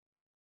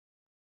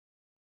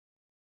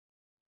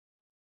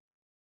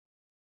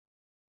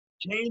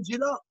 Change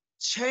it up.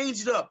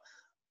 Change it up.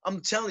 I'm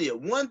telling you,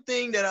 one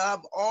thing that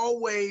I've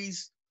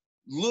always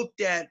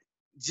looked at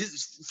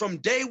just from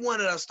day one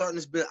that I started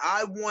this business,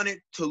 I want it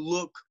to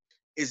look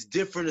as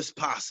different as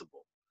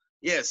possible.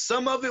 Yeah,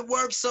 some of it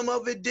worked, some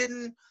of it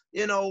didn't,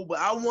 you know, but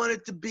I want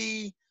it to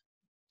be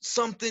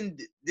something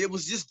that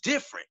was just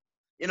different.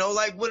 You know,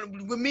 like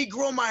when me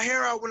growing my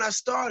hair out when I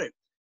started,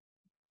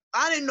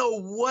 I didn't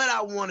know what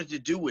I wanted to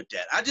do with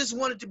that. I just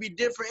wanted to be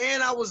different,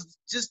 and I was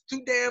just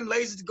too damn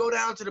lazy to go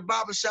down to the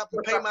barber shop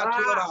and pay my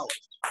 $12.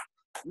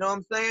 You know what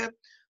I'm saying?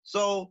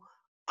 So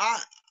I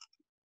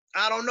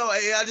don't know.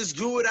 I just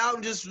grew it out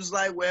and just was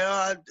like, well,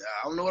 I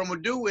don't know what I'm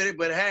gonna do with it,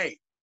 but hey,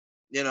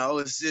 you know,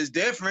 it's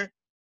different,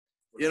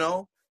 you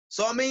know.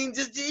 So I mean,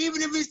 just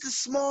even if it's the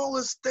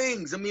smallest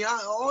things. I mean,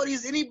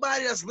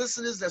 anybody that's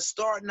listening that's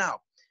starting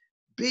out,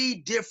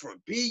 be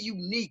different, be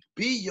unique,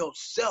 be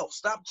yourself.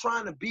 Stop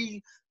trying to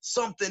be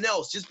something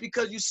else just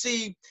because you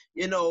see,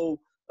 you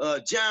know,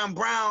 John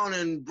Brown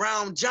and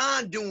Brown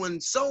John doing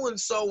so and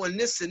so and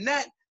this and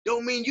that.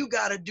 Don't mean you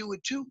got to do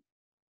it too,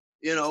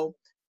 you know.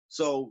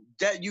 So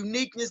that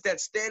uniqueness,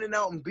 that standing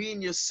out and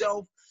being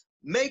yourself,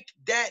 make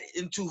that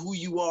into who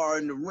you are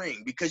in the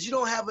ring, because you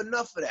don't have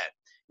enough of that.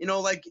 You know,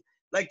 like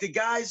the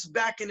guys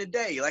back in the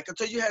day, like I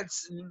told you, had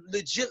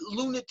legit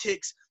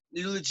lunatics,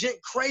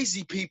 legit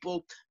crazy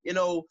people, you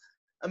know.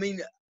 I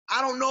mean,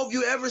 I don't know if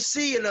you ever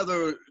see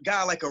another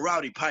guy like a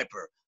Rowdy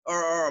Piper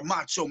or a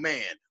Macho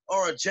Man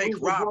or a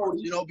Jake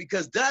Roberts, you know,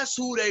 because that's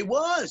who they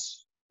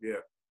was. Yeah.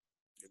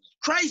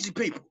 Crazy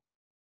people.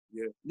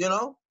 Yeah. You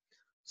know?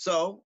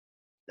 So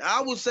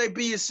I would say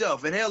be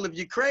yourself. And hell, if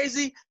you're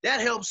crazy, that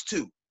helps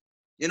too.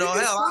 You know,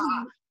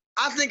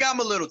 I think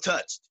I'm a little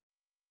touched.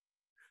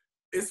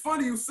 It's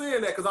funny you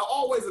saying that, because I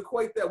always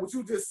equate that, what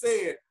you just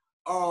said,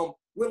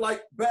 with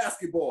like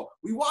basketball.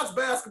 We watch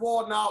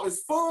basketball now,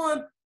 it's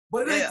fun,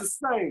 but it ain't the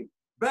same.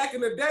 Back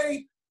in the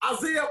day,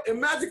 Isaiah and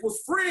Magic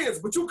was friends,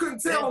 but you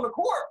couldn't tell on the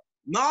court.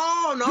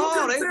 No, you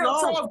couldn't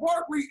tell Charles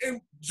Barkley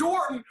and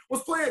Jordan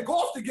was playing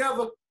golf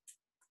together.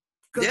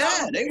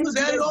 Yeah, they was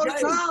at it all the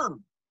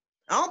time.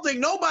 I don't think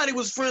nobody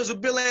was friends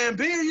with Bill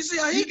Lambier. You see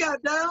how he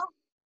got down?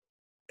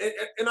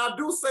 And I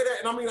do say that,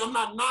 and I mean, I'm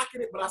not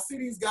knocking it, but I see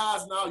these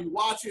guys now, you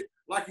watch it,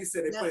 like you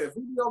said, they play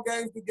video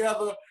games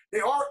together.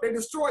 They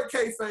destroyed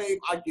kayfabe,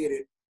 I get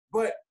it.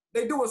 But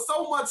they doing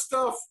so much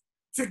stuff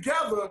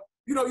together.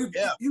 You know, you're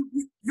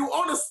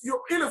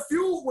in a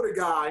feud with a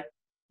guy,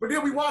 but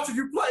then we watching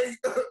you play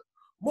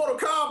Mortal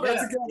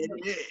Kombat together.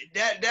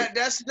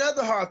 That's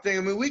another hard thing.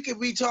 I mean, we could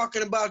be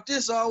talking about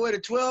this all the way to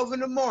 12 in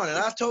the morning.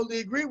 I totally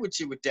agree with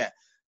you with that.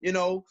 You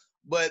know,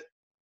 but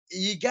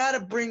you got to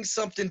bring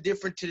something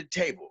different to the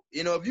table.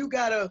 You know, if you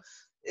got to,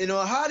 you know,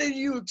 how do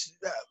you,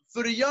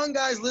 for the young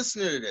guys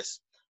listening to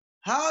this,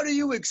 how do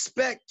you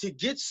expect to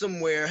get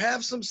somewhere,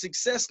 have some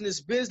success in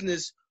this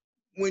business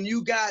when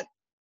you got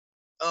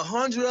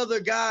 100 other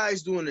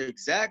guys doing the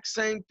exact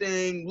same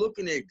thing,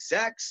 looking the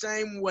exact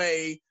same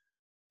way,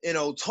 you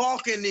know,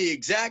 talking the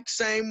exact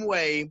same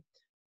way?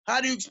 How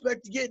do you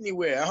expect to get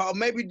anywhere?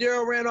 Maybe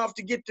Daryl ran off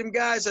to get them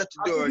guys at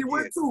the door. He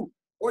went to.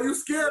 Or you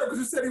scared him because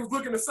you said he was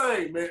looking the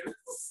same, man.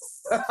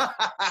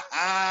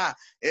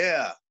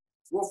 Yeah.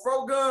 Well,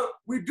 Fro-Gun,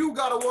 we do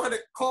got to want to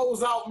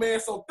close out,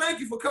 man. So thank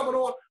you for coming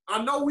on.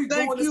 I know we're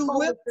doing this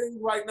COVID thing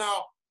right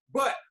now,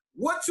 but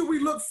what should we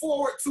look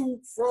forward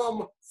to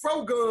from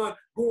Fro-Gun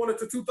going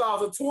into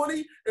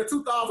 2020 and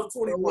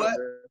 2021? You know what?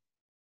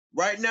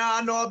 Right now,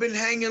 I know I've been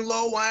hanging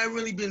low. I ain't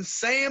really been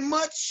saying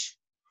much.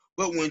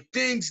 But when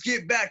things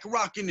get back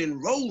rocking and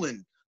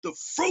rolling, the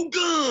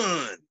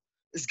Fro-Gun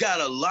has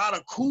got a lot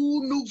of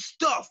cool new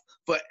stuff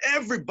for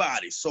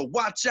everybody. So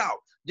watch out.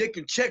 They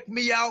can check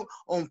me out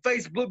on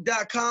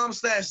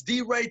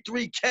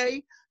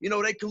Facebook.com/DRay3K. You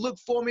know, they can look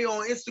for me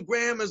on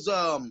Instagram as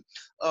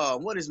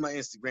what is my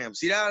Instagram?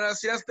 See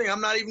that's the thing.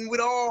 I'm not even with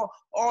all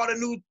the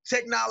new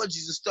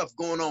technologies and stuff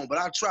going on, but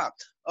I try.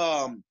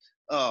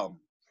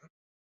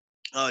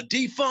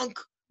 D_Funk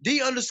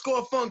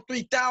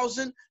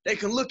 3000. They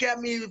can look at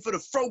me for the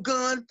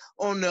Fro-Gun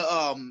on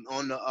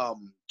the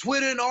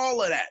Twitter and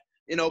all of that.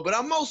 You know, but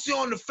I'm mostly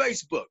on the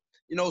Facebook.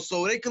 You know,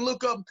 so they can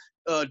look up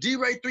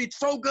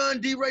Fro-Gun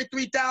D-Ray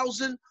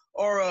 3000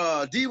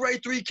 or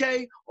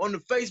D-Ray3K on the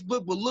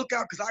Facebook. But look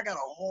out, because I got a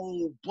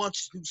whole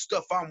bunch of new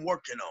stuff I'm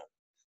working on.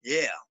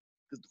 Yeah,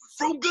 because the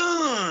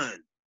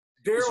Fro-Gun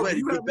is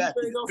ready to get back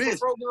to the business.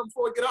 Fro-Gun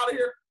before we get out of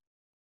here?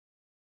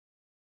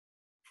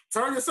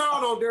 Turn your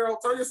sound on, Daryl.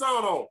 Turn your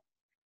sound on.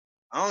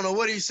 I don't know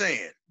what he's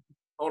saying.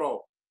 Hold on.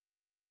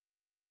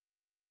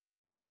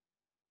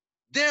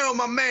 Daryl,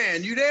 my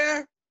man, you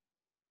there?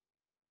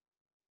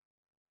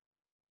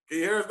 Can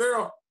you hear us,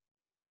 Daryl?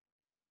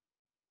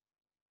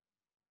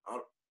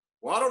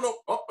 Well, I don't know.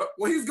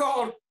 Well, he's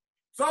gone.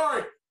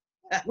 Sorry.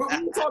 We'll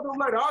talk to him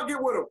later. I'll get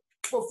with him.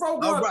 But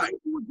Fro-Gun, thank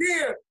you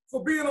again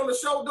for being on the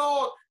show,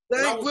 dog.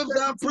 Thank you.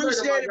 I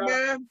appreciate it,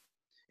 man.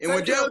 And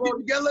when Daryl get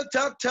together,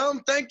 tell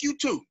him thank you,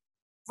 too.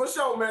 For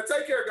sure, man.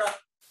 Take care, guys.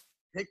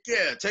 Take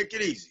care. Take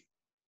it easy.